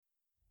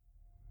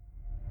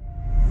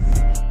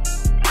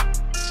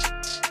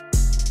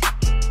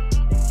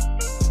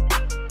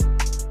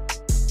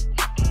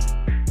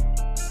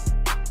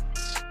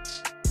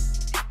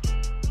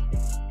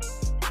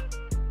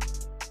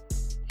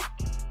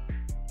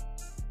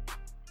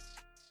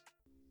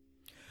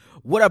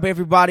What up,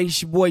 everybody?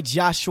 It's your boy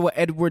Joshua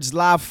Edwards,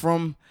 live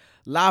from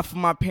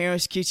my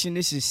parents' kitchen.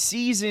 This is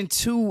season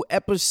 2,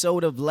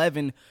 episode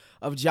 11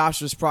 of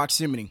Joshua's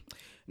Proximity.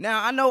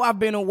 Now, I know I've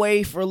been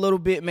away for a little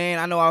bit, man.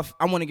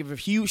 I want to give a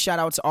huge shout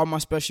out to all my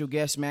special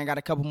guests, man. Got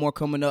a couple more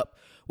coming up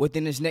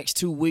within this next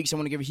 2 weeks. I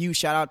want to give a huge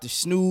shout out to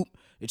Snoop,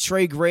 to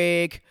Trey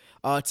Gregg,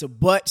 to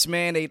Butts,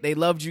 man. They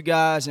loved you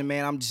guys, and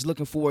man, I'm just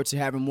looking forward to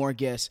having more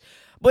guests.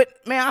 But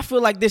man, I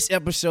feel like this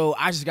episode,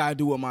 I just gotta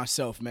do it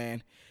myself,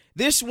 man.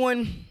 This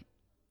one,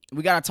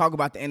 we got to talk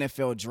about the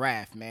NFL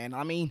draft, man.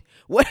 I mean,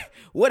 what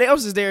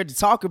else is there to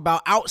talk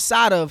about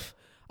outside of,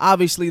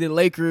 obviously, the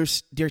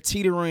Lakers? They're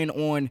teetering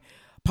on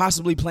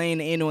possibly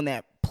playing in on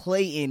that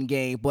play-in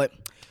game. But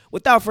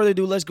without further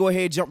ado, let's go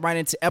ahead and jump right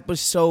into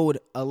episode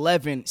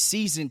 11,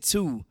 season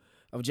 2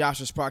 of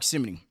Joshua's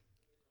Proximity.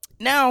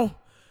 Now,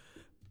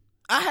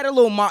 I had a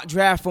little mock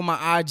draft for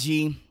my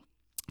IG.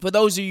 For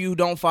those of you who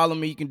don't follow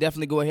me, you can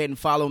definitely go ahead and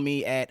follow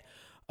me at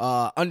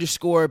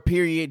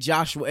 __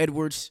 Joshua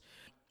Edwards.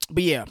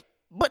 But yeah,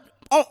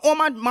 on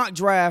my mock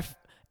draft,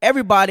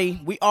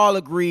 we all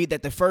agreed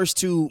that the first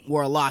two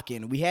were a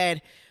lock-in. We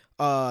had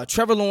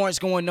Trevor Lawrence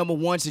going number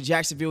 1 to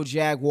Jacksonville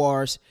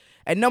Jaguars.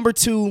 At number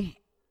 2,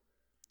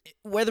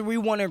 whether we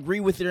want to agree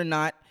with it or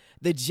not,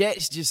 the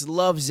Jets just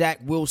love Zach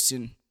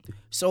Wilson.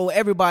 So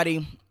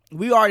everybody,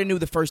 we already knew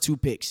the first 2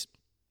 picks.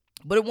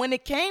 But when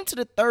it came to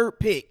the third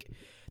pick,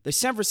 the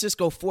San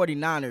Francisco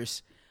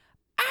 49ers,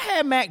 I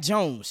had Mac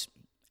Jones.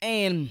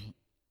 And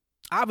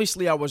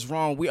obviously I was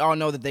wrong. We all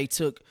know that they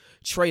took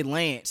Trey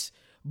Lance.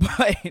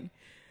 But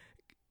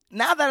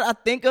now that I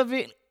think of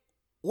it,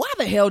 why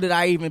the hell did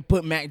I even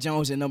put Mac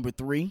Jones at number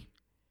 3?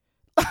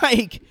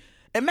 Like,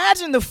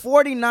 imagine the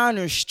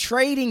 49ers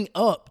trading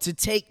up to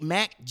take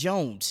Mac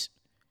Jones.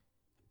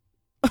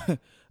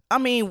 I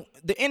mean,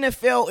 the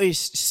NFL is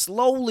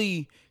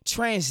slowly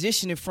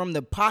transitioning from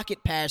the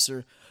pocket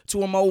passer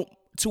to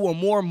a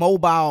more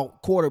mobile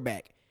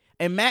quarterback.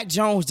 And Mac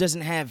Jones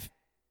doesn't have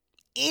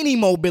any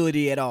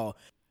mobility at all.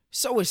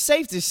 So it's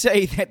safe to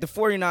say that the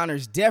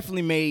 49ers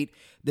definitely made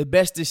the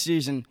best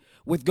decision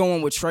with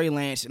going with Trey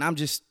Lance. And I'm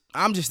just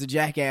a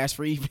jackass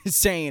for even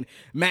saying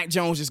Mac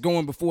Jones is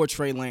going before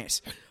Trey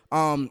Lance.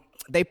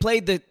 They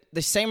played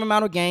the same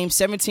amount of games,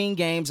 17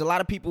 games. A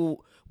lot of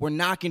people were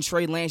knocking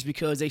Trey Lance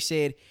because they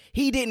said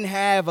he didn't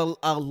have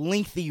a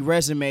lengthy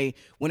resume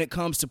when it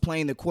comes to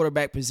playing the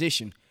quarterback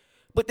position.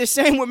 But the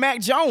same with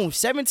Mac Jones,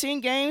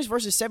 17 games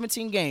versus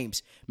 17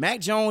 games. Mac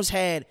Jones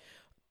had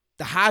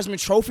the Heisman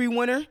Trophy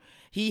winner.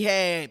 He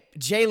had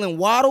Jalen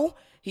Waddle.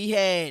 He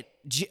had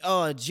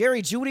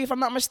Jerry Jeudy, if I'm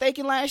not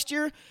mistaken, last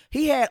year.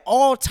 He had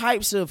all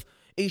types of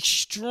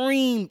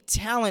extreme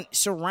talent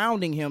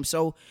surrounding him.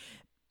 So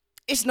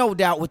it's no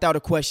doubt, without a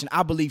question,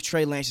 I believe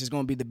Trey Lance is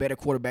going to be the better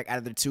quarterback out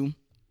of the two.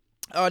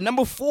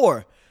 Number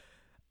 4,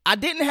 I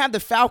didn't have the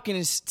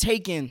Falcons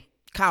taking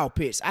Kyle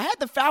Pitts. I had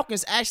the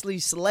Falcons actually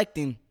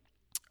selecting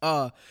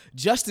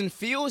Justin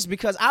Fields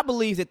because I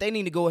believe that they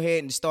need to go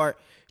ahead and start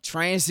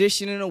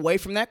transitioning away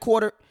from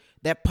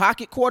that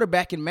pocket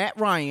quarterback in Matt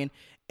Ryan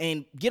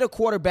and get a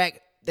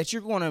quarterback that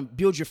you're going to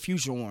build your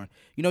future on.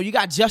 You know, you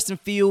got Justin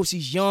Fields.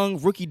 He's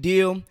young, rookie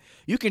deal.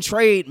 You can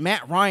trade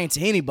Matt Ryan to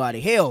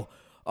anybody. Hell,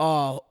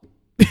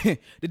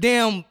 the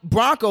damn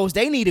Broncos,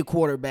 they need a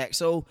quarterback.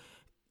 So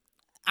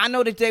I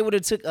know that they would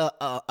have took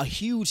a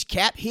huge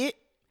cap hit,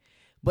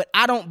 but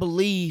I don't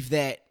believe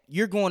that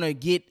you're going to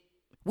get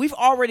 – we've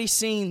already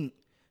seen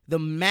the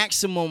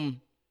maximum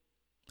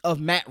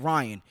of Matt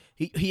Ryan.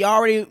 He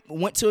already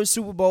went to a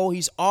Super Bowl.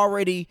 He's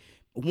already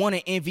won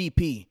an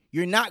MVP.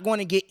 You're not going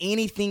to get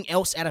anything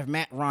else out of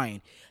Matt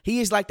Ryan.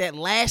 He is like that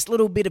last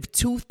little bit of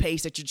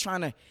toothpaste that you're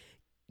trying to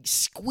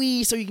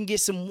squeeze so you can get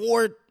some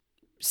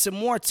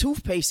more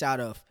toothpaste out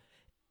of.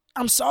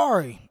 I'm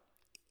sorry.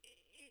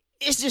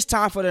 It's just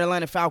time for the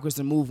Atlanta Falcons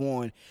to move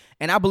on.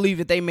 And I believe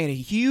that they made a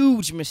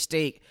huge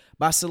mistake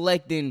by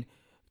selecting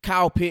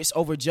Kyle Pitts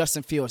over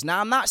Justin Fields.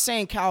 Now, I'm not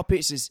saying Kyle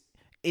Pitts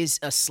is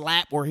a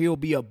slap or he'll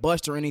be a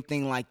bust or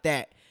anything like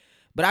that.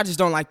 But I just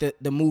don't like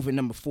the move at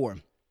number 4.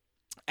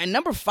 And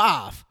number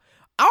 5,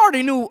 I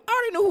already knew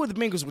who the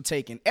Bengals were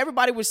taking.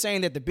 Everybody was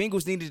saying that the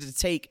Bengals needed to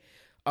take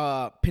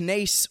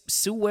Penei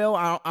Sewell.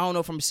 I don't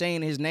know if I'm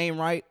saying his name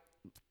right.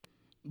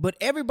 But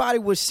everybody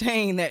was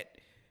saying that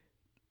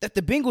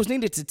the Bengals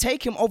needed to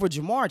take him over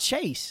Jamar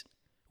Chase.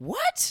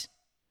 What?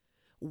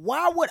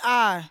 Why would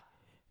I?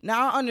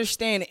 Now, I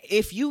understand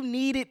if you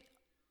needed,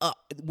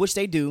 which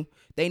they do,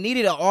 they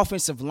needed an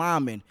offensive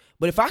lineman.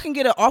 But if I can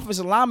get an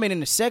offensive lineman in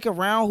the second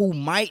round who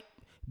might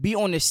be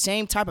on the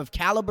same type of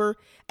caliber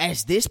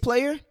as this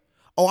player,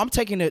 I'm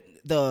taking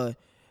the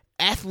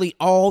athlete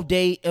all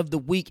day of the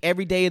week,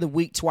 every day of the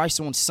week, twice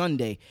on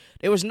Sunday.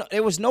 There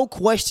was no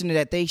question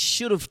that they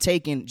should have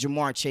taken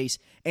Jamar Chase,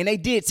 and they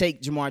did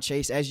take Jamar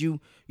Chase, as you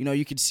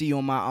could see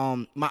on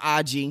my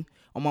IG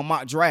on my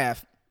mock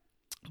draft.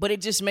 But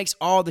it just makes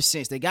all the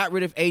sense. They got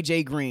rid of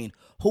AJ Green.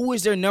 Who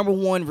is their number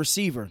 1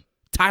 receiver?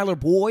 Tyler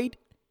Boyd?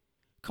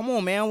 Come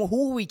on, man.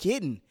 Who are we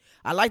kidding?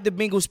 I like the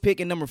Bengals pick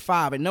at number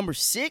 5. At number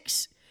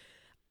 6,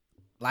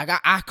 like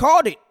I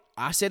called it.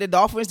 I said the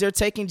Dolphins, they're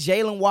taking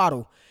Jalen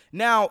Waddle.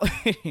 Now,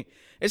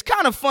 it's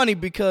kind of funny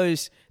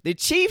because the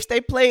Chiefs,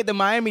 they played the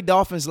Miami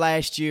Dolphins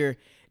last year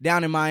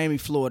down in Miami,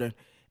 Florida,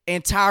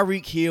 and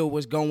Tyreek Hill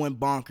was going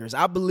bonkers.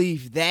 I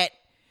believe that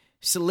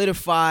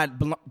solidified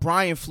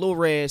Brian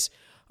Flores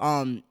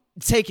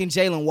taking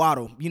Jalen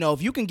Waddle. You know,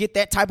 if you can get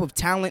that type of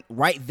talent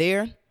right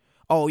there,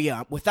 oh,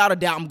 yeah, without a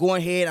doubt, I'm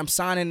going ahead, I'm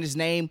signing his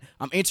name,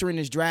 I'm entering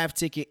his draft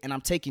ticket, and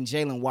I'm taking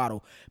Jalen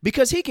Waddle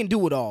because he can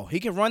do it all. He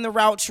can run the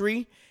route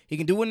tree. He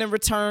can do it in the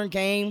return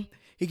game.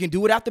 He can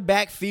do it out the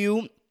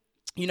backfield.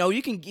 You know,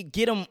 you can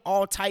get him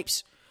all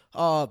types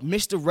of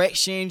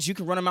misdirections. You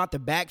can run him out the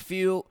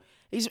backfield.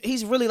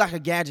 He's really like a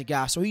gadget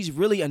guy, so he's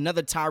really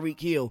another Tyreek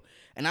Hill,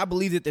 and I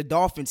believe that the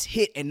Dolphins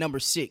hit at number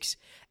 6.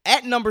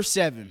 At number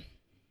 7,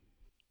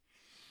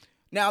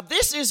 now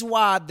this is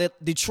why the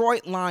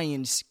Detroit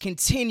Lions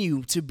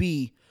continue to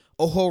be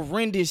a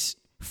horrendous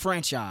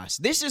franchise.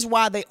 This is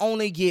why they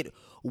only get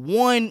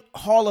one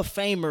Hall of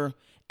Famer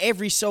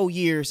every so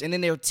years, and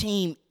then their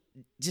team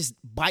just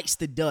bites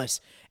the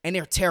dust, and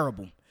they're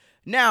terrible.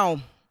 Now,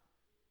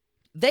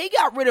 they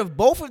got rid of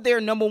both of their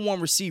number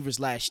 1 receivers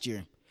last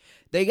year.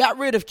 They got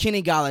rid of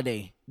Kenny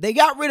Golladay. They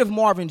got rid of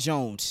Marvin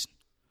Jones.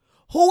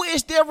 Who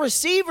is their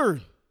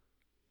receiver?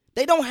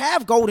 They don't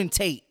have Golden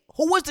Tate.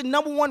 Who was the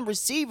number 1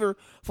 receiver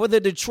for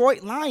the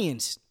Detroit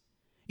Lions?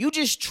 You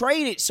just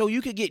traded so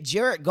you could get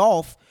Jared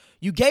Goff.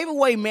 You gave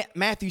away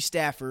Matthew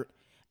Stafford,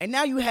 and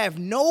now you have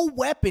no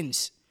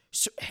weapons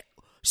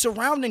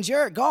surrounding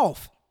Jared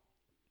Goff.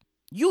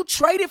 You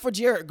traded for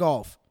Jared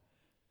Goff.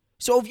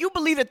 So if you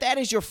believe that that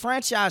is your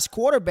franchise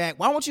quarterback,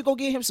 why don't you go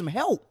get him some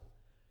help?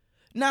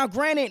 Now,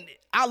 granted,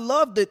 I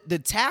love the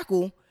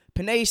tackle,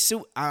 Penei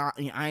Sewell. I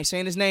ain't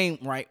saying his name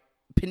right.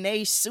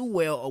 Penei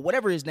Sewell or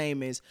whatever his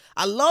name is.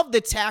 I love the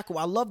tackle.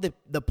 I love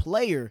the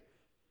player.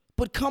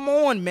 But come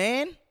on,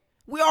 man.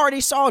 We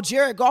already saw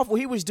Jared Goff, what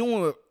he was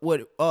doing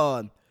with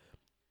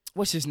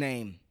what's his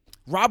name?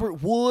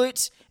 Robert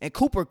Woods and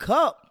Cooper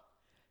Kupp.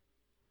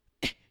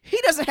 He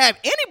doesn't have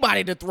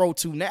anybody to throw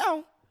to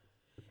now.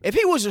 If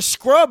he was a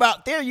scrub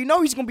out there, you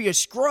know he's going to be a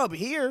scrub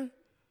here.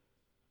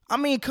 I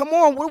mean, come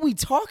on, what are we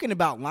talking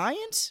about,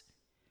 Lions?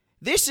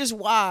 This is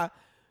why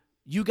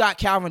you got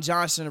Calvin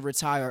Johnson to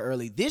retire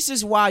early. This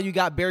is why you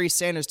got Barry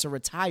Sanders to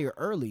retire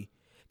early.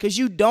 Because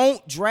you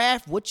don't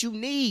draft what you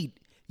need.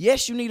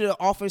 Yes, you need an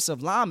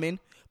offensive lineman,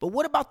 but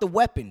what about the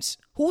weapons?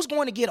 Who's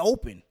going to get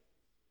open?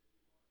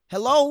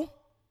 Hello?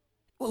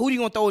 Who are you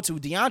going to throw it to?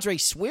 DeAndre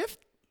Swift?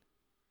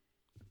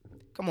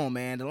 Come on,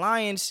 man. The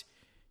Lions,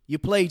 you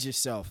played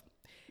yourself.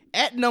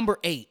 At number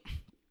 8,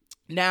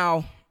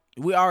 now,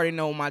 we already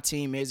know what my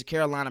team is, the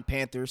Carolina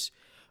Panthers.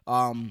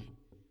 But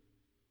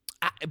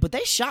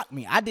they shocked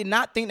me. I did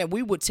not think that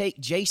we would take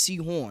J.C.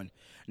 Horn.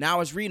 Now, I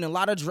was reading a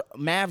lot of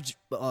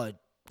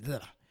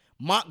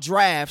mock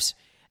drafts,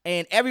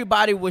 and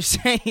everybody was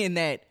saying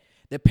that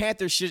the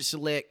Panthers should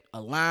select a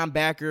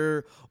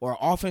linebacker or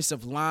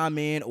offensive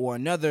lineman or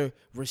another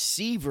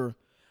receiver.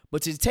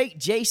 But to take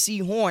J.C.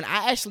 Horn,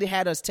 I actually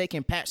had us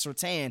taking Pat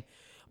Surtain.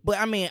 But,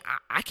 I mean,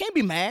 I can't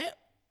be mad.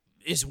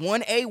 It's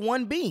 1A,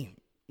 1B.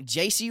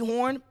 J.C.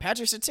 Horn,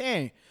 Patrick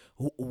Surtain,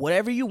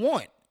 whatever you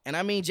want. And,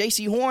 I mean,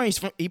 J.C. Horn,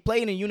 he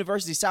played in the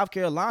University of South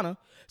Carolina,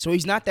 so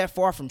he's not that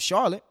far from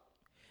Charlotte.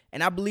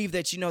 And I believe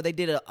that, you know, they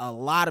did a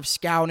lot of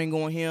scouting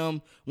on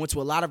him, went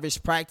to a lot of his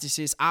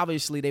practices.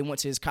 Obviously, they went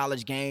to his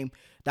college game,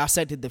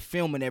 dissected the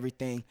film and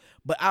everything.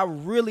 But I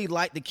really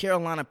like the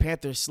Carolina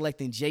Panthers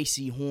selecting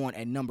J.C. Horn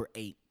at number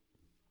 8.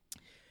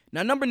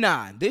 Now, number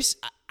 9,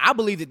 I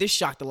believe that this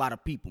shocked a lot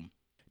of people.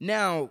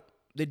 Now,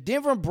 the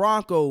Denver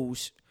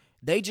Broncos,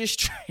 they just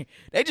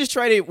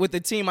traded with the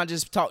team I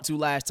just talked to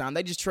last time.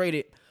 They just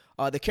traded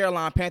the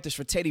Carolina Panthers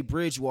for Teddy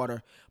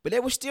Bridgewater. But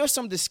there were still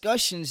some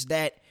discussions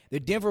that the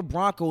Denver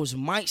Broncos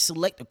might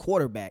select a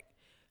quarterback.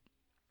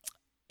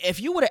 If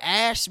you would have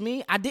asked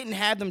me, I didn't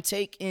have them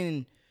take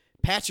in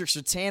Patrick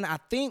Surtain. I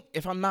think,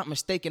 if I'm not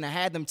mistaken, I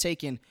had them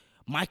taking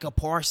Micah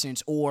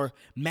Parsons or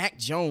Mac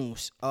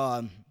Jones.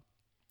 I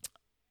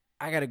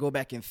got to go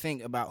back and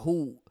think about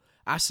who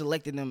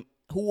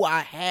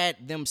I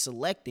had them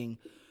selecting.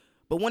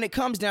 But when it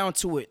comes down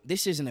to it,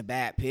 this isn't a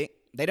bad pick.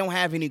 They don't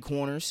have any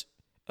corners.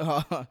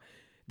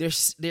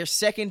 Their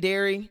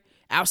secondary,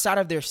 outside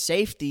of their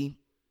safety,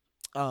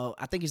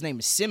 I think his name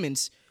is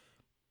Simmons.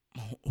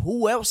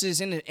 Who else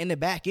is in the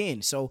back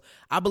end? So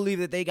I believe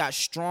that they got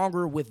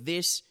stronger with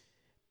this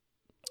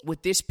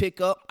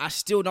pickup. I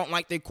still don't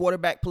like their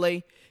quarterback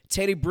play.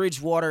 Teddy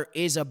Bridgewater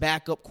is a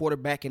backup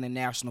quarterback in the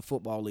National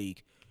Football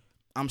League.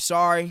 I'm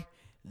sorry.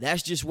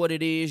 That's just what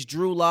it is.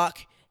 Drew Lock,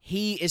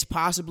 he is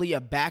possibly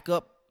a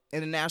backup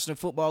in the National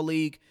Football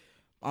League.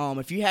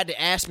 If you had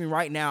to ask me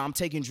right now, I'm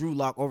taking Drew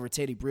Lock over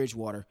Teddy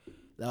Bridgewater.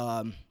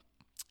 And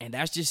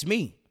that's just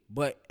me.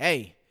 But,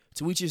 hey,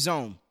 to each his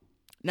own.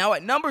 Now,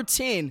 at number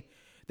 10,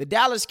 the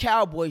Dallas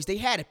Cowboys, they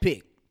had a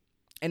pick.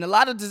 And a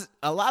lot of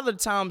the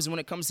times when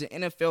it comes to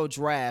NFL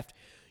draft,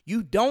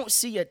 you don't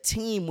see a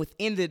team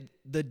within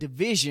the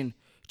division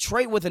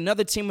trade with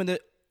another team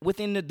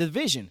within the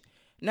division.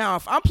 Now,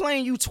 if I'm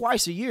playing you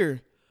twice a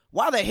year,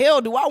 why the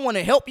hell do I want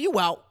to help you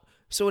out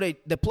so that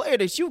the player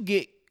that you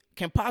get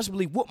can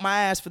possibly whoop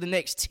my ass for the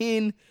next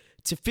 10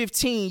 to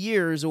 15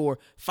 years or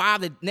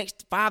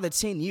next 5 to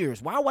 10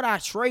 years? Why would I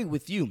trade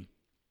with you?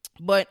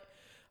 But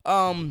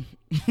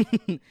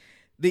the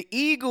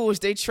Eagles,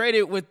 they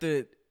traded with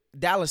the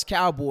Dallas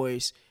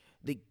Cowboys.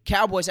 The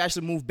Cowboys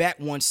actually moved back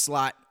one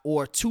slot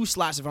or 2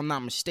 slots if I'm not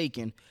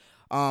mistaken.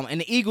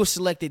 And the Eagles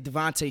selected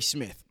Devontae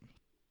Smith.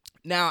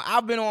 Now,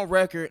 I've been on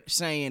record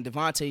saying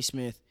Devontae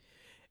Smith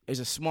is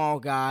a small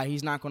guy.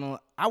 He's not going to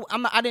 –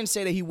 I didn't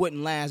say that he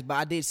wouldn't last, but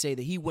I did say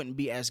that he wouldn't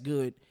be as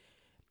good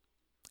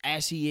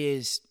as he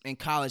is in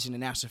college in the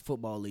National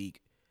Football League.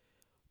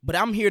 But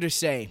I'm here to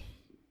say,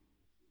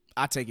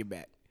 I take it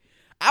back.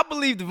 I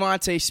believe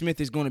Devontae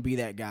Smith is going to be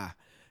that guy.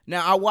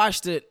 Now, I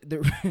watched a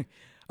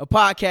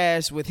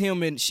podcast with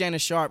him and Shannon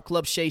Sharp,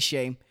 Club Shay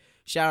Shay.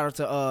 Shout out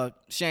to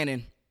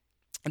Shannon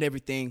and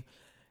everything.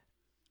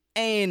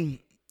 And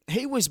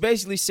he was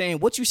basically saying,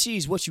 what you see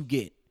is what you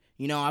get.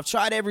 You know, I've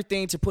tried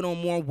everything to put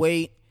on more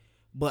weight,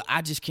 but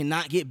I just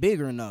cannot get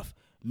bigger enough.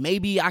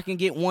 Maybe I can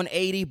get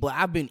 180, but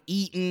I've been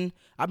eating.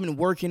 I've been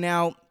working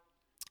out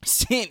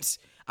since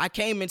I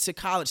came into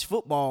college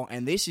football,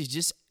 and this is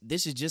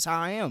just how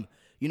I am.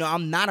 You know,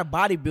 I'm not a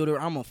bodybuilder.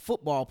 I'm a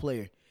football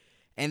player.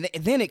 And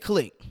then it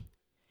clicked.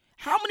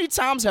 How many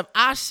times have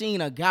I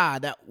seen a guy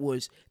that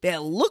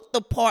looked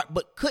the part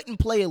but couldn't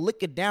play a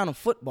lick of down of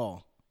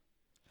football?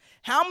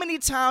 How many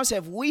times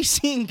have we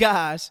seen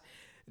guys,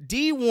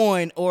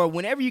 D1 or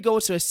whenever you go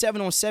to a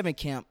 7-on-7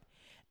 camp,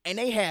 and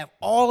they have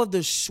all of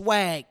the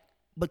swag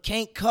but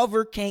can't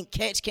cover, can't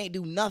catch, can't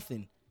do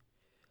nothing?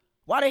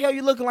 Why the hell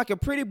you looking like a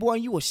pretty boy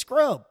and you a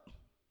scrub?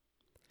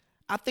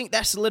 I think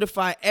that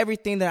solidified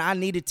everything that I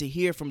needed to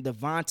hear from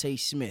Devontae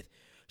Smith.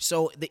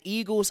 So the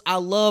Eagles, I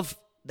love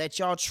that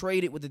y'all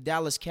traded with the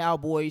Dallas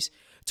Cowboys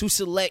to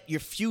select your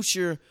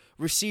future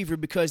receiver,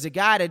 because the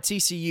guy at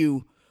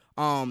TCU,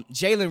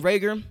 Jalen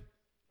Reagor,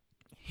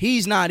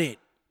 he's not it.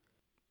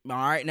 All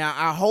right, now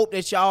I hope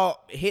that y'all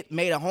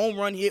made a home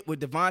run hit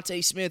with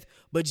Devontae Smith,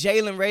 but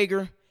Jalen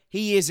Reagor,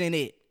 he isn't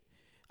it.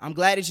 I'm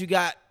glad that you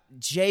got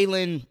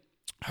Jalen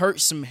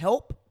Hurts some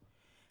help.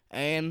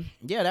 And,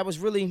 yeah, that was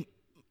really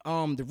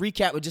the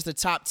recap with just the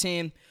top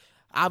 10.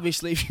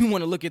 Obviously, if you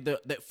want to look at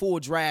that full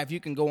draft, you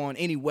can go on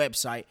any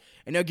website,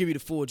 and they'll give you the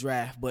full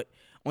draft. But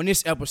on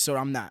this episode,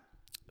 I'm not.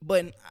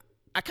 But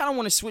I kind of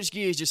want to switch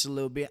gears just a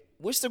little bit.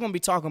 We're still going to be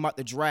talking about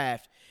the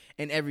draft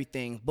and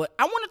everything, but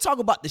I want to talk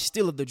about the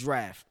steal of the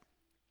draft.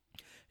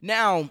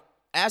 Now,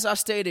 as I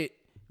stated,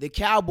 the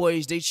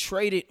Cowboys, they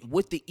traded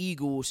with the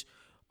Eagles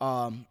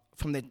from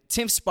the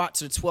 10th spot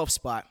to the 12th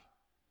spot.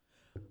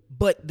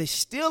 But the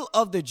steal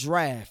of the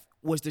draft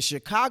was the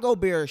Chicago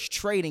Bears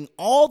trading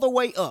all the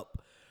way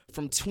up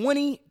from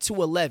 20 to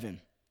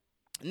 11.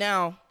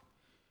 Now,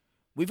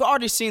 we've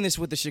already seen this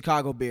with the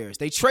Chicago Bears.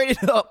 They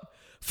traded up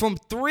from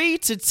 3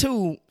 to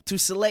 2 to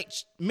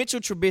select Mitchell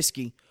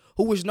Trubisky,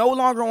 who is no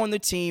longer on the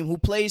team, who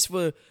plays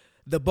for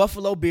the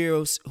Buffalo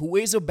Bills, who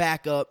is a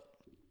backup,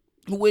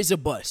 who is a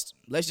bust.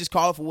 Let's just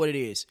call it for what it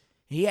is.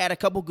 He had a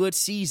couple good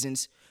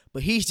seasons,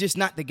 but he's just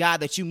not the guy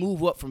that you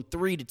move up from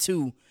 3 to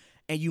 2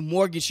 and you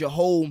mortgage your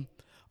whole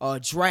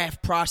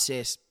draft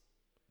process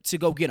to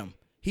go get him.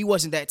 He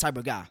wasn't that type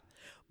of guy.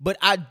 But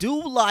I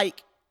do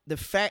like the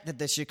fact that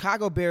the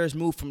Chicago Bears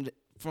moved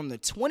from the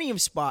 20th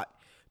spot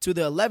to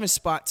the 11th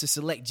spot to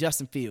select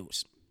Justin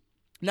Fields.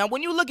 Now,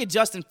 when you look at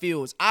Justin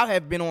Fields, I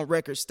have been on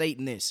record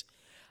stating this.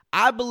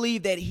 I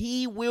believe that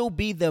he will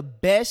be the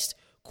best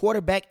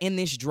quarterback in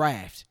this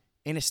draft,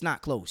 and it's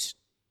not close.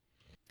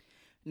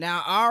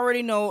 Now, I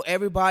already know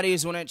everybody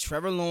is on that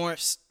Trevor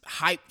Lawrence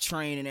hype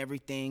train and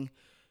everything,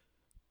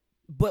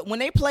 but when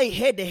they play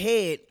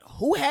head-to-head,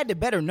 who had the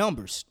better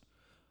numbers?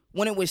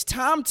 When it was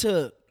time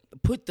to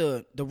put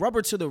the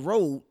rubber to the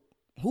road,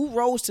 who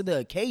rose to the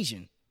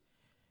occasion?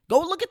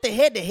 Go look at the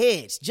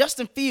head-to-heads.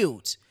 Justin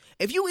Fields.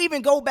 If you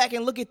even go back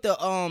and look at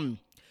the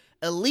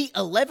Elite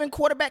 11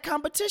 quarterback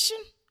competition,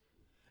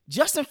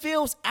 Justin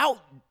Fields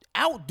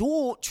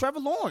outdueled Trevor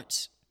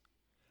Lawrence.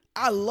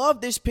 I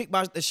love this pick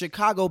by the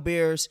Chicago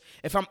Bears.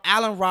 If I'm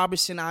Allen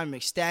Robinson, I'm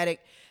ecstatic.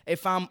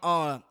 If I'm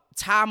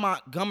Ty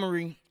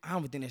Montgomery, I don't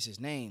even think that's his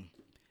name.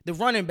 The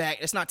running back,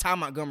 it's not Ty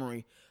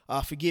Montgomery.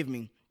 Forgive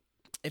me.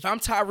 If I'm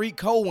Tyreek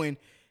Cohen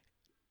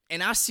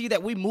and I see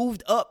that we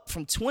moved up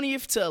from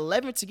 20th to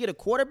 11th to get a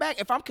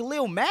quarterback, if I'm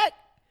Khalil Mack,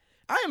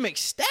 I am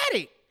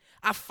ecstatic.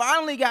 I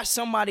finally got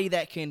somebody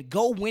that can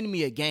go win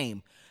me a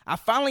game. I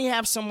finally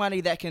have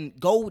somebody that can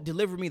go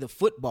deliver me the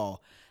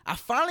football. I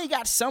finally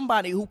got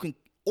somebody who can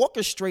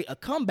orchestrate a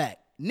comeback.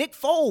 Nick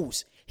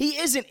Foles, he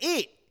isn't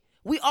it.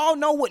 We all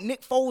know what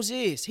Nick Foles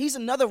is. He's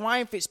another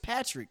Ryan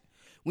Fitzpatrick.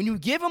 When you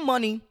give him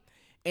money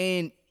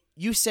and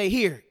you say,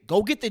 here,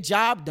 go get the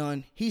job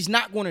done, he's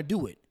not going to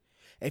do it.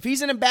 If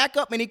he's in a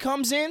backup and he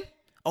comes in,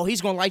 oh,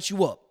 he's going to light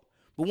you up.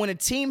 But when a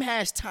team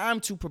has time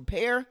to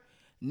prepare,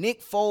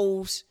 Nick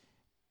Foles,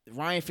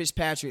 Ryan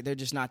Fitzpatrick, they're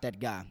just not that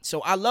guy.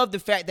 So I love the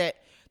fact that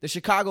the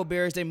Chicago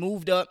Bears, they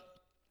moved up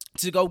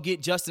to go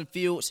get Justin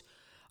Fields.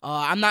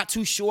 I'm not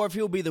too sure if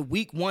he'll be the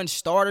week 1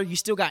 starter. You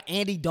still got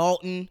Andy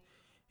Dalton.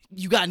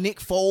 You got Nick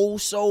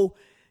Foles. So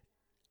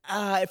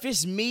if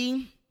it's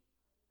me,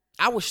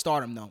 I would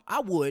start him, though.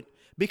 I would.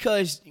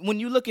 Because when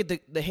you look at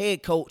the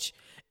head coach,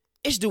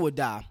 it's do or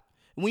die.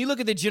 When you look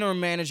at the general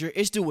manager,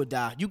 it's do or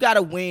die. You got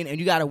to win, and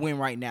you got to win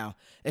right now.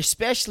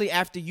 Especially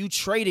after you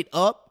traded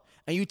up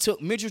and you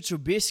took Mitchell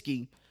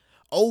Trubisky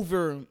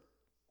over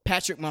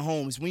Patrick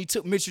Mahomes. When you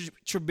took Mitchell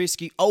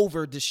Trubisky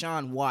over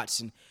Deshaun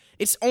Watson.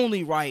 It's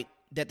only right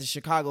that the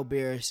Chicago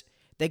Bears,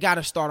 they got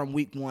to start on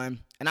week 1.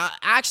 And I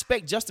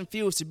expect Justin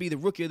Fields to be the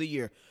Rookie of the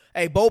Year.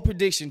 Hey, bold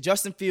prediction,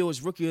 Justin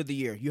Fields, Rookie of the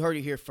Year. You heard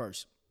it here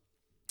first.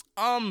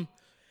 And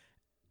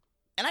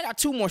I got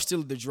 2 more still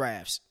of the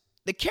drafts.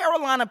 The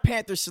Carolina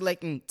Panthers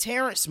selecting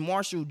Terrence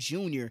Marshall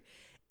Jr.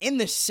 in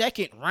the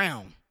 2nd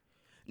round.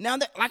 Now,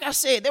 like I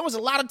said, there was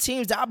a lot of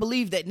teams that I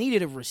believe that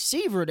needed a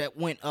receiver that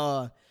went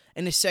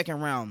in the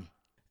 2nd round.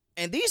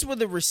 And these were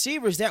the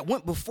receivers that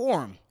went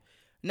before him.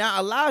 Now,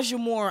 Elijah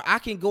Moore, I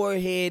can go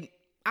ahead.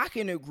 I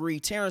can agree.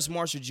 Terrence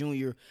Marshall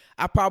Jr.,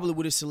 I probably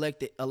would have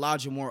selected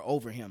Elijah Moore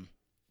over him.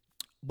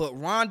 But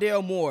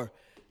Rondale Moore,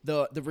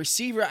 the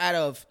receiver out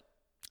of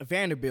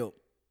Vanderbilt,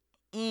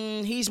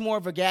 he's more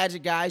of a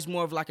gadget guy. He's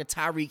more of like a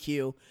Tyreek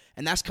Hill.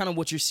 And that's kind of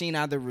what you're seeing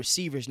out of the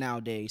receivers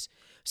nowadays.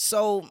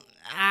 So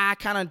I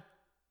kind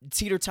of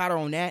teeter-totter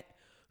on that.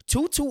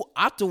 Tutu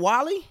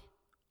Atwali?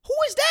 Who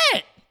is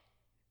that?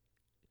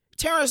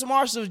 Terrence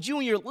Marshall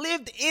Jr.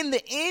 lived in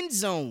the end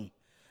zone.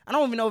 I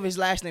don't even know if his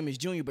last name is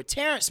Jr., but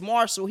Terrence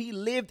Marshall, he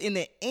lived in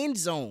the end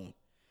zone.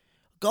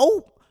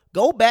 Go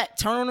back,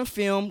 turn on the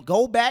film.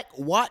 Go back,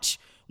 watch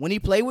when he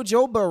played with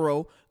Joe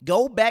Burrow.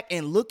 Go back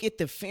and look at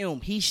the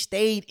film. He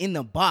stayed in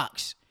the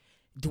box.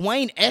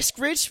 Dwayne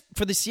Eskridge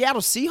for the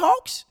Seattle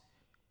Seahawks?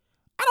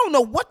 I don't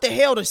know what the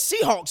hell the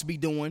Seahawks be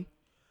doing.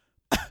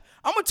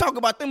 I'm going to talk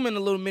about them in a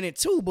little minute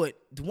too, but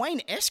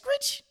Dwayne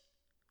Eskridge?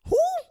 Who?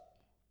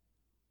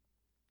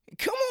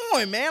 Come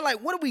on, man.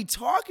 Like, what are we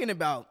talking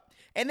about?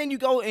 And then you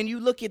go and you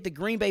look at the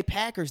Green Bay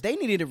Packers. They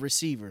needed a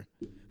receiver.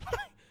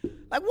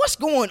 Like, what's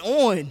going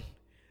on?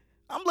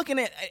 I'm looking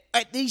at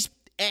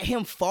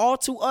him fall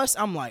to us.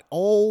 I'm like,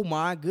 oh,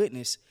 my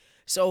goodness.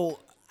 So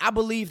I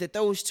believe that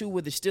those 2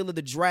 were the steal of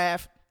the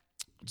draft,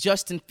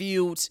 Justin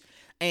Fields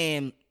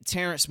and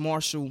Terrence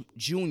Marshall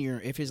Jr.,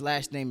 if his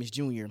last name is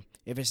Jr.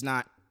 If it's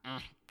not,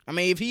 I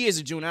mean, if he is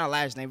a junior, not a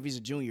last name, if he's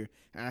a junior.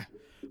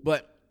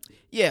 But,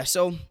 yeah,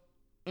 so,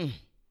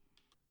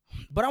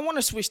 But I want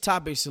to switch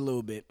topics a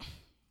little bit.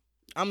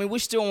 I mean, we're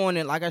still on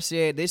it. Like I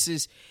said, this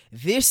is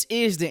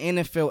the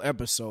NFL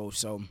episode.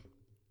 So,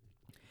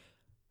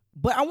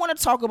 but I want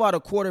to talk about a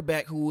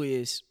quarterback who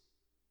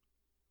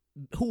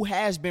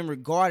has been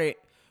regarded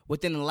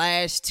within the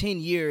last 10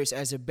 years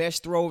as the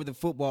best thrower of the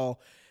football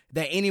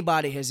that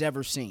anybody has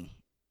ever seen.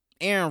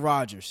 Aaron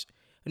Rodgers.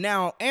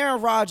 Now,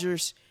 Aaron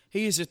Rodgers,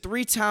 he is a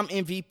 3-time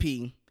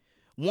MVP,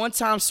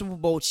 1-time Super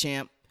Bowl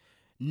champ,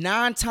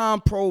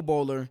 9-time Pro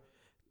Bowler,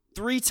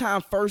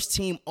 3-time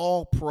first-team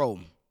All-Pro.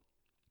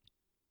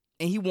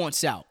 And he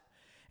wants out.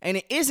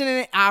 And isn't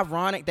it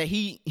ironic that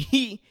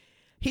he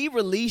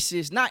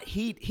releases, not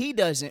he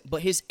doesn't,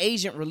 but his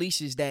agent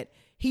releases that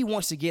he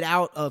wants to get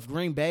out of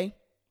Green Bay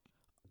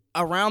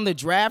around the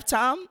draft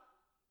time?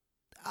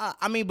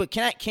 I mean, but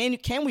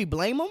can we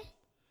blame him?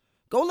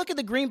 Go look at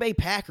the Green Bay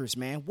Packers,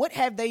 man. What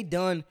have they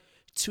done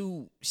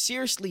to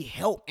seriously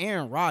help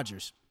Aaron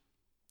Rodgers?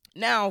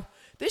 Now,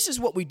 this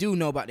is what we do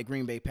know about the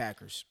Green Bay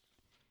Packers.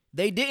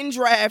 They didn't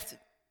draft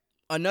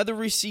another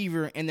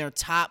receiver in their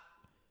top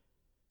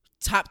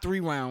 3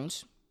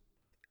 rounds.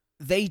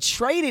 They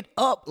traded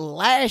up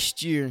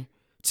last year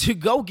to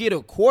go get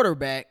a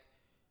quarterback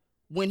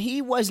when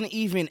he wasn't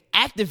even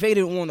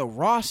activated on the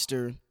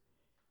roster.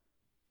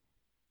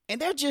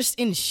 And they're just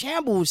in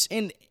shambles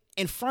in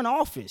front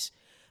office.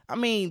 I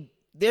mean,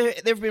 there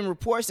have been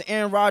reports that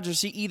Aaron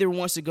Rodgers, he either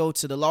wants to go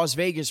to the Las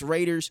Vegas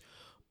Raiders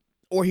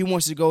or he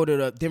wants to go to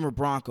the Denver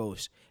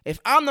Broncos. If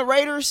I'm the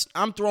Raiders,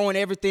 I'm throwing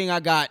everything I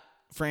got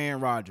for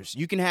Aaron Rodgers.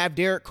 You can have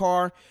Derek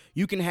Carr.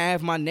 You can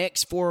have my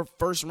next 4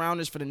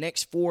 first-rounders for the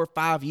next 4 or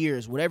 5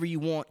 years. Whatever you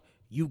want,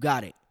 you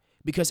got it.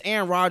 Because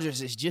Aaron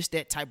Rodgers is just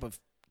that type of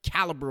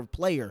caliber of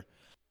player.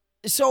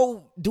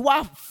 So, do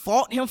I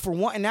fault him for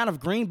wanting out of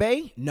Green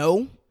Bay?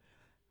 No.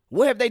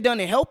 What have they done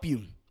to help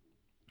you?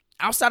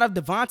 Outside of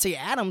Devontae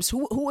Adams,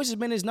 who has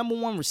been his number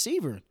 1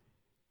 receiver?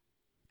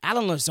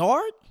 Alan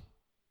Lazard?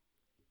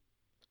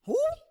 Who?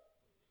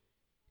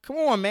 Come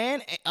on,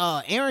 man.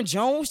 Aaron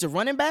Jones, the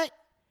running back?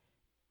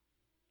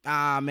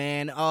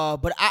 Man.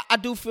 But I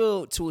do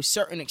feel to a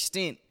certain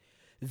extent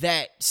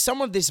that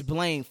some of this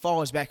blame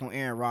falls back on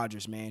Aaron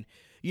Rodgers, man.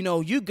 You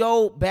know, you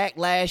go back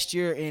last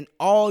year and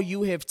all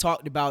you have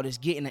talked about is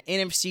getting an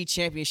NFC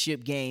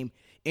championship game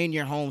in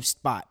your home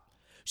spot.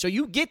 So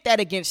you get that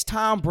against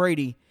Tom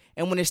Brady,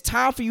 and when it's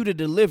time for you to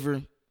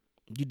deliver,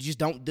 you just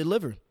don't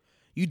deliver.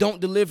 You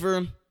don't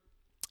deliver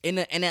in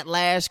that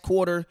last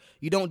quarter.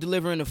 You don't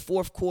deliver in the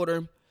fourth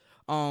quarter.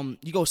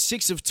 You go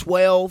 6 of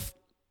 12,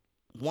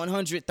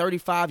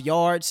 135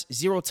 yards,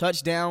 0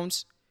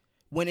 touchdowns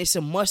when it's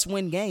a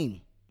must-win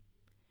game.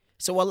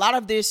 So a lot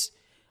of this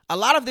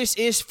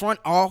is front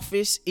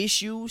office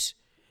issues,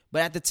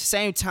 but at the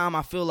same time,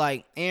 I feel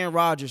like Aaron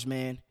Rodgers,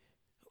 man,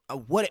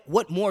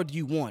 what more do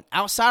you want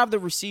outside of the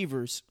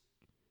receivers?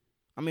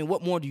 I mean,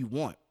 what more do you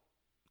want?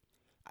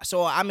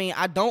 So I mean,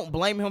 I don't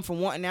blame him for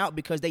wanting out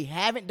because they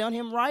haven't done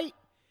him right.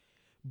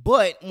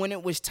 But when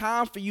it was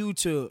time for you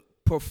to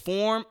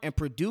perform and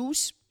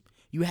produce,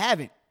 you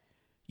haven't.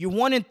 You're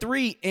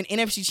 1-3 in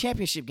NFC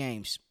Championship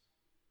games.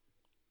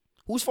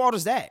 Whose fault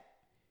is that?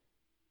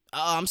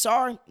 I'm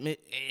sorry.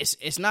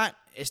 It's not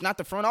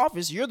the front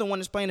office. You're the one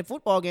that's playing the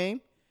football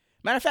game.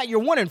 Matter of fact,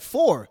 you're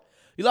 1-4.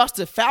 You lost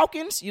to the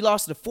Falcons, you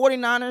lost to the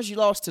 49ers, you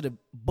lost to the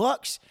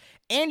Bucks,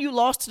 and you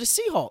lost to the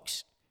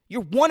Seahawks.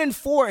 You're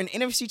 1-4 in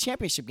NFC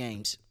Championship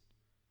games.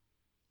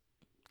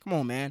 Come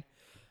on, man.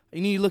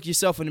 You need to look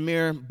yourself in the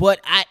mirror,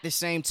 but at the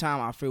same time,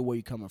 I feel where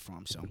you're coming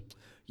from. So,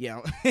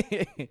 yeah.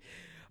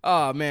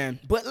 Oh, man.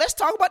 But let's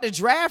talk about the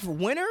draft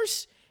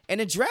winners and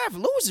the draft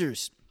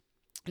losers.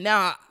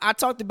 Now, I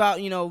talked about,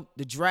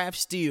 the draft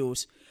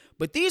steals,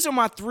 but these are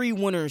my 3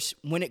 winners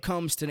when it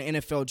comes to the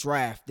NFL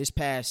draft this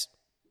past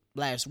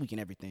last week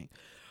and everything.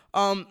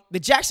 The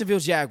Jacksonville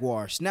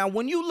Jaguars. Now,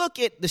 when you look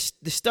at the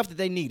stuff that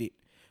they needed,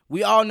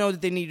 we all know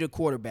that they needed a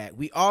quarterback.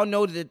 We all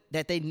know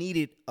that they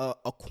needed a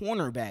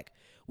cornerback.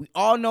 We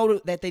all know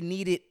that they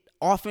needed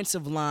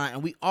offensive line,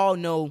 and we all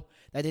know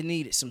that they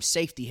needed some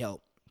safety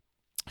help.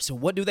 So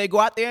what do they go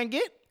out there and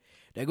get?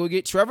 They go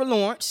get Trevor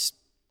Lawrence.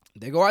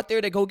 They go out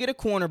there, they go get a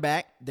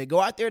cornerback. They go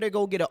out there, they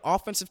go get an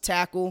offensive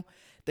tackle.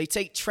 They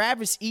take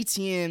Travis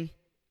Etienne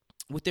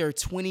with their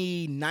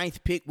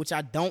 29th pick, which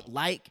I don't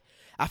like.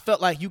 I felt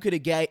like you could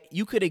have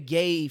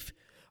gave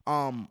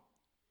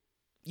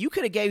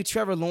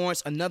Trevor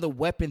Lawrence another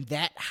weapon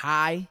that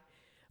high,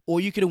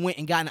 or you could have went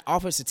and gotten an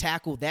offensive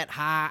tackle that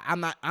high.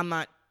 I'm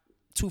not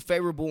too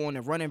favorable on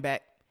the running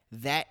back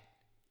that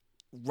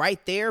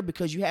right there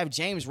because you have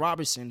James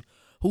Robinson,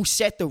 who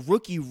set the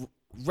rookie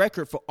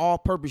record for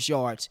all-purpose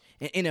yards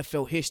in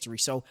NFL history.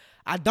 So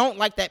I don't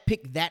like that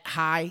pick that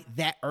high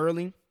that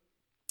early.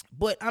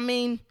 But I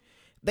mean,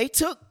 they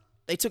took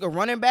a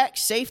running back,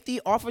 safety,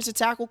 offensive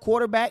tackle,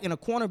 quarterback, and a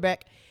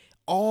cornerback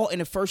all in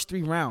the first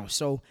 3 rounds.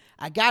 So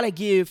I got to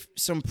give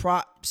some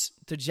props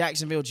to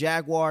Jacksonville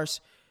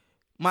Jaguars.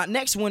 My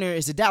next winner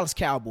is the Dallas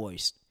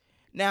Cowboys.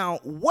 Now,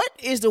 what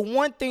is the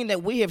one thing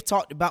that we have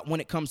talked about when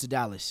it comes to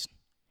Dallas?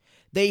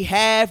 They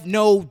have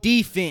no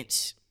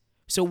defense.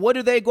 So what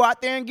do they go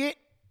out there and get?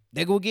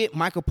 They go get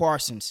Michael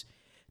Parsons.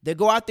 They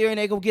go out there and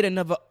they go get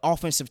another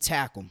offensive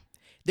tackle.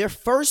 Their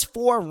first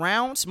 4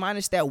 rounds,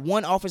 minus that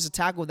one offensive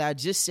tackle that I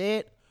just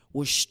said,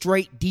 was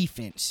straight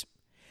defense.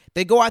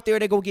 They go out there,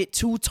 they go get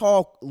 2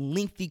 tall,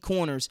 lengthy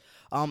corners.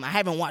 I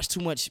haven't watched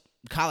too much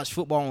college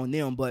football on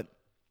them, but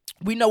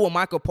we know what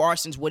Michael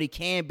Parsons, what he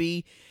can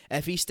be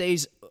if he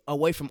stays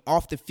away from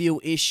off-the-field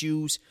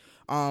issues.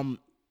 And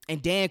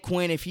Dan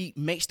Quinn, if he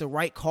makes the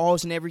right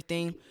calls and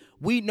everything,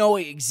 we know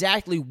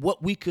exactly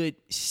what we could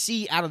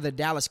see out of the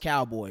Dallas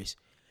Cowboys.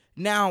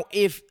 Now,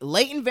 if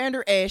Leighton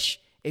Vander Esch,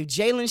 if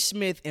Jalen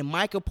Smith and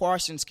Michael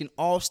Parsons can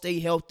all stay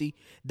healthy,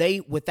 they,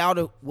 without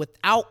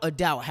a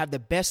doubt, have the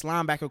best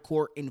linebacker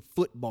corps in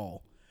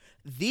football.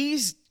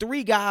 These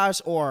 3 guys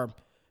are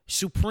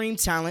supreme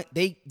talent.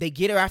 They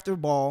get after the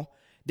ball.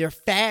 They're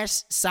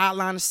fast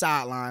sideline to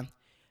sideline,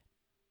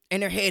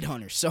 and they're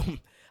headhunters. So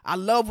I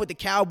love what the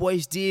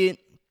Cowboys did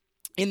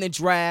in the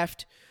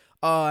draft.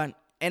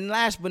 And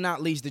last but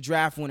not least, the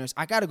draft winners.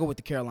 I got to go with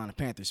the Carolina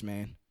Panthers,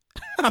 man.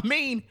 I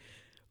mean,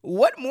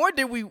 what more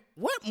did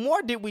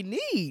we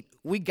need?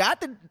 We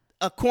got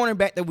a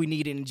cornerback that we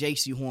needed in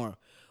J.C. Horn.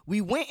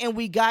 We went and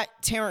we got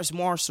Terrence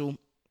Marshall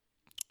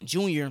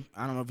Jr.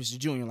 I don't know if it's a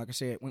junior, like I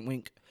said, wink,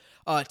 wink.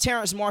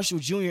 Terrence Marshall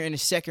Jr. in the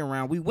second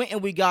round. We went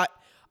and we got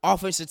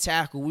offensive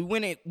tackle. We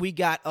went and we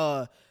got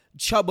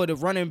Chuba, the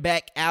running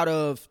back out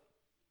of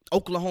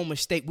Oklahoma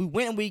State. We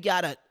went and we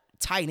got a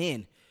tight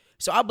end.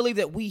 So I believe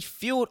that we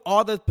filled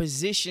all the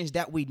positions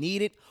that we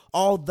needed,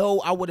 although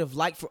I would have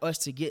liked for us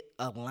to get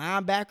a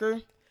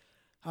linebacker.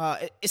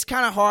 It's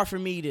kind of hard for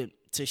me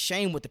to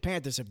shame what the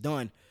Panthers have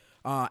done.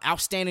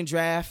 Outstanding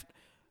draft.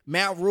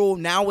 Matt Rule,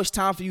 now it's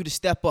time for you to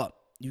step up.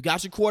 You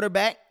got your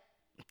quarterback.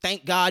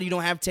 Thank God you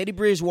don't have Teddy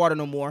Bridgewater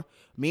no more.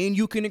 Me and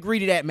you can agree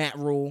to that, Matt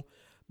Rule.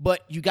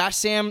 But you got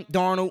Sam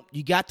Darnold.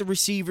 You got the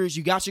receivers.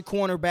 You got your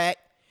cornerback.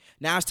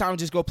 Now it's time to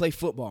just go play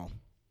football.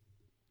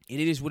 It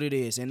is what it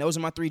is. And those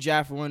are my 3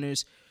 draft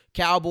winners: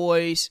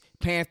 Cowboys,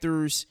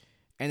 Panthers,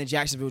 and the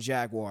Jacksonville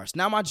Jaguars.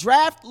 Now, my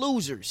draft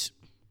losers.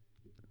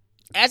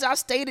 As I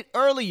stated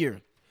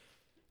earlier,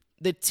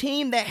 the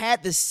team that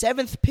had the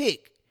 7th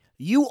pick,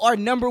 you are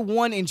number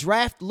 1 in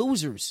draft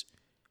losers.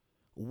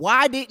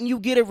 Why didn't you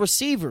get a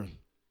receiver?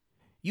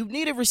 You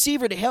need a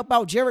receiver to help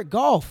out Jared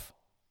Goff.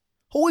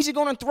 Who is he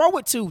going to throw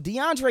it to?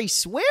 DeAndre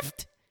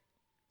Swift?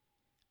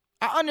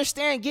 I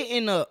understand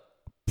getting a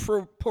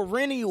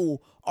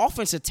perennial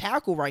offensive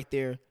tackle right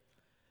there.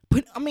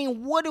 But, I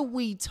mean, what are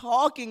we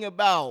talking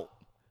about?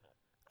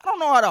 I don't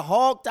know how to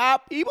hog tie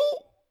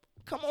people.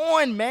 Come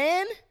on,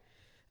 man.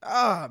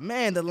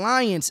 Man, the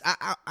Lions.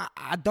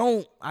 I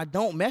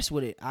don't mess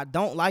with it. I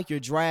don't like your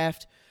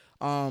draft,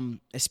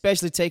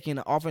 especially taking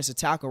an offensive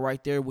tackle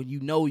right there when you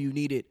know you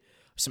needed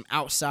some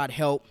outside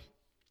help.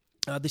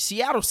 The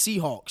Seattle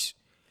Seahawks.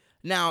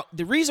 Now,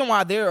 the reason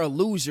why they're a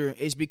loser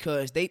is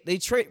because they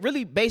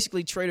really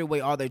basically traded away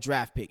all their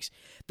draft picks.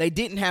 They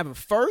didn't have a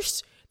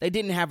first, they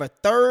didn't have a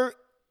third,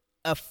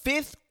 a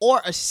fifth,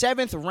 or a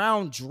seventh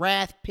round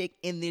draft pick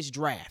in this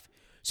draft.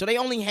 So they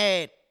only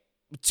had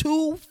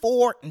 2,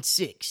 4, and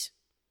 6.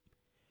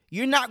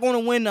 You're not going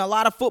to win a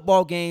lot of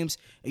football games.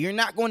 You're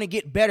not going to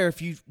get better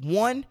if you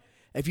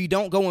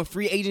don't go in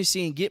free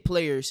agency and get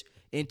players,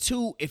 and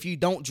 2, if you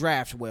don't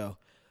draft well.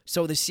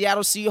 So the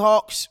Seattle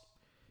Seahawks,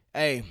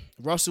 hey,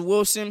 Russell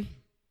Wilson,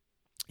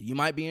 you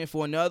might be in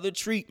for another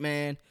treat,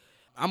 man.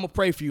 I'm going to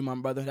pray for you, my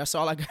brother. That's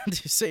all I got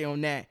to say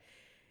on that.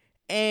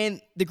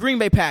 And the Green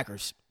Bay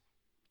Packers,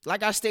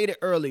 like I stated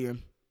earlier,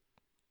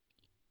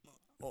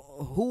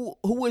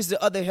 who is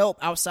the other help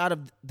outside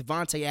of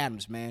Devontae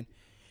Adams, man?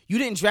 You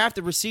didn't draft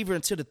the receiver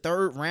until the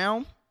 3rd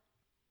round.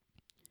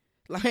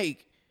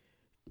 Like,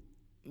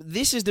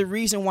 this is the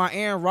reason why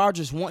Aaron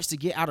Rodgers wants to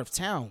get out of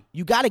town.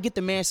 You got to get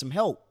the man some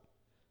help.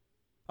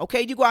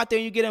 Okay, you go out there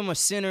and you get him a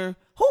center.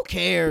 Who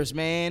cares,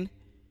 man?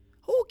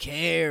 Who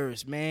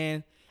cares,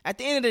 man? At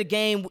the end of the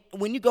game,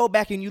 when you go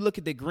back and you look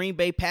at the Green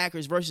Bay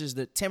Packers versus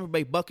the Tampa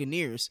Bay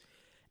Buccaneers,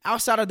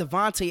 outside of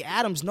Devontae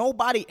Adams,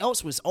 nobody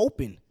else was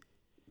open.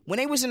 When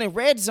they was in the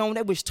red zone,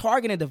 they was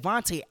targeting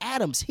Devontae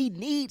Adams. He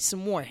needs some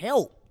more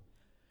help.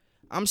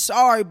 I'm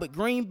sorry, but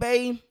Green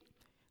Bay,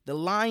 the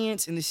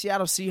Lions, and the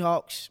Seattle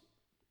Seahawks,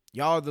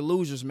 y'all are the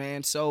losers,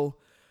 man. So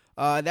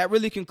that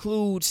really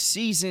concludes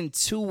Season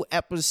 2,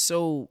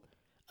 Episode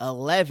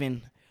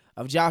 11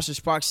 of Joshua's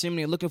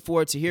Proximity. Looking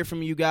forward to hear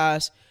from you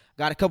guys.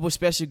 Got a couple of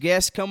special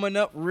guests coming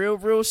up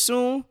real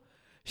soon.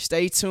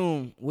 Stay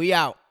tuned. We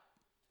out.